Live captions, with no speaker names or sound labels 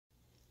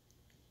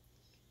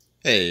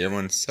Hey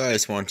everyone, so I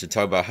just wanted to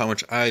talk about how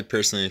much I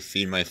personally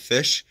feed my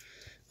fish,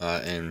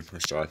 and I'll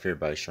start off here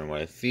by showing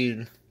what I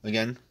feed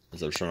again,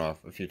 as I've shown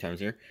off a few times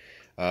here.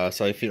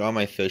 So I feed all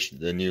my fish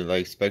the new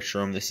Light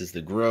Spectrum. This is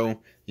the Grow.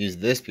 Use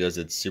this because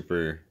it's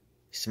super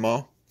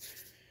small,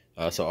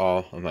 so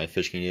all of my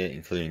fish can eat it,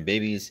 including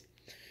babies.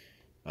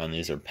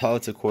 These are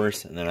pellets, of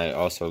course, and then I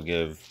also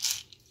give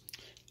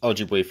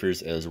algae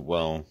wafers as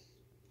well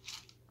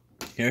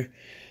here.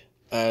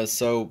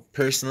 So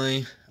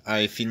personally,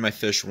 I feed my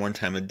fish one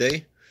time a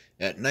day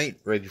at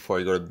night, right before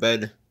I go to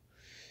bed.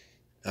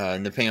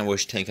 And depending on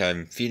which tank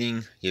I'm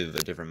feeding, give a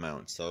different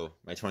amount. So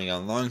my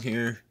 20-gallon long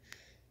here,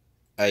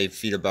 I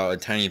feed about a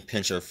tiny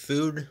pinch of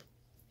food.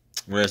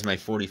 Whereas my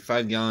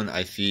 45-gallon,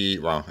 I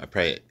feed, well, I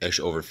probably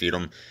actually overfeed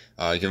them.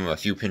 I give them a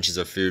few pinches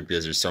of food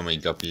because there's so many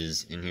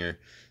guppies in here.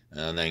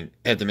 And then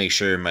I have to make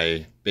sure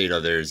my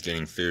beta there is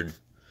getting food.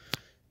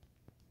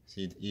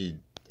 So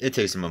it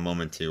takes them a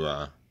moment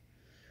to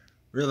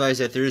realize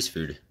that there is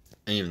food.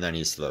 And even then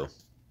he's slow.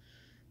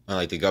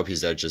 Unlike the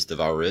guppies that just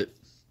devour it.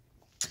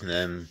 And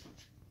then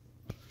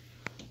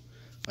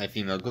my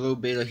female glow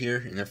beta here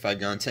in their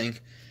 5-gallon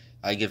tank,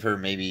 I give her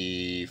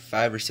maybe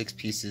 5 or 6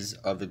 pieces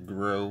of the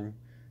Grow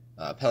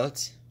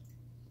pellets.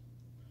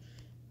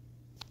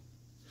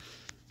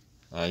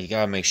 You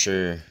gotta make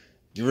sure,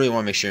 you really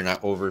want to make sure you're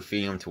not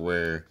overfeeding them to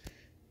where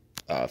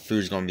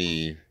food's gonna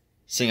be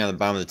sitting on the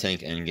bottom of the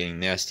tank and getting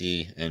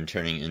nasty and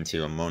turning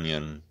into ammonia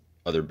and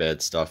other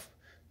bad stuff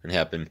can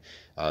happen.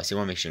 So you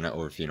want to make sure you're not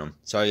overfeeding them.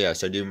 So yeah,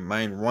 so I do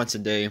mine once a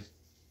day,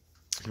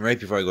 right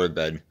before I go to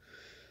bed.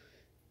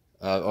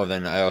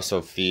 Then I also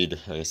feed,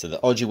 like I said,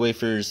 the algae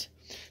wafers.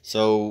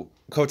 So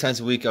a couple times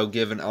a week, I'll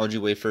give an algae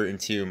wafer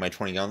into my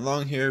 20-gallon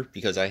long here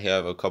because I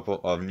have a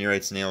couple of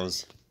nearite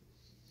snails.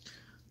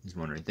 There's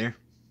one right there.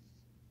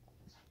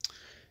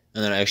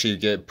 And then I actually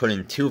get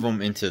putting 2 of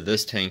them into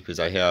this tank because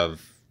I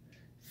have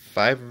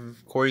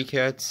 5 cory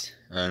cats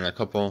and a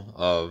couple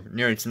of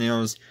nearite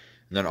snails.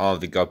 And then all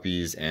of the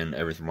guppies and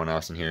everyone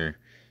else in here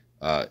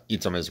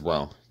eats them as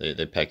well.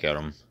 They peck at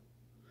them.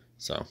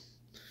 So,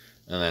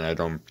 and then I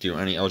don't do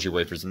any algae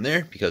wafers in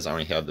there because I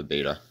only have the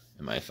beta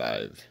in my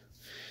 5.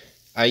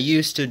 I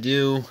used to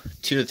do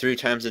 2 to 3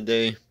 times a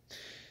day.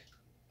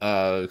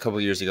 A couple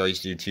of years ago, I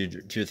used to do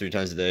 2 to 3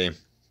 times a day.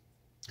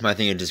 I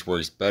think it just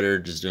works better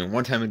just doing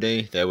 1 time a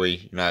day. That way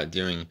you're not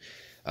doing,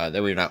 that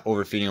way you're not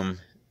overfeeding them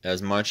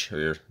as much, or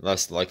you're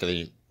less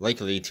likely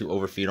to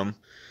overfeed them.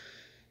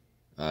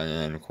 And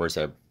then of course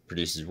that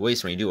produces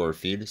waste when you do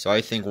overfeed. So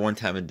I think 1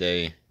 time a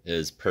day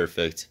is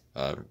perfect,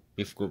 right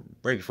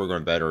before going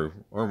to bed, or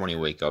when you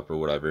wake up or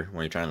whatever,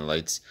 when you're trying the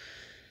lights.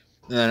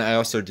 And then I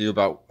also do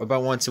about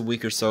once a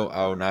week or so,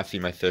 I'll not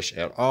feed my fish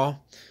at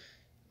all.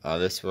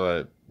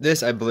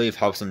 This I believe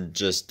helps them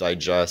just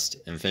digest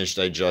and finish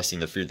digesting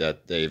the food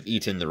that they've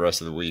eaten the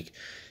rest of the week.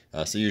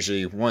 So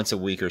usually once a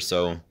week or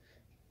so,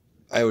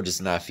 I would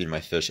just not feed my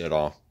fish at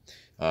all.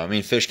 I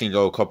mean, fish can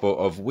go a couple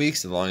of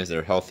weeks as long as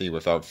they're healthy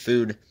without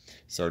food.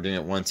 So doing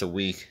it once a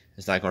week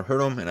is not going to hurt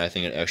them, and I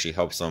think it actually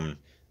helps them,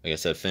 like I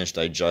said, finish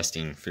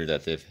digesting food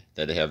that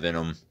they have in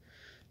them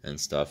and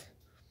stuff.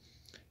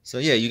 So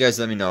yeah, you guys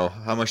let me know,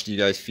 how much do you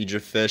guys feed your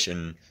fish,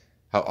 and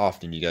how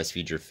often do you guys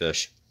feed your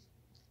fish?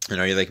 And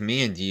are you like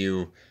me, and do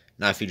you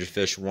not feed your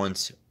fish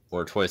once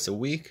or twice a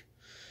week?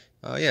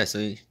 Yeah,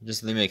 so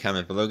just leave me a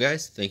comment below,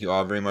 guys. Thank you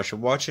all very much for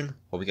watching.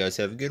 Hope you guys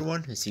have a good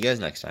one, and see you guys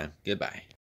next time. Goodbye.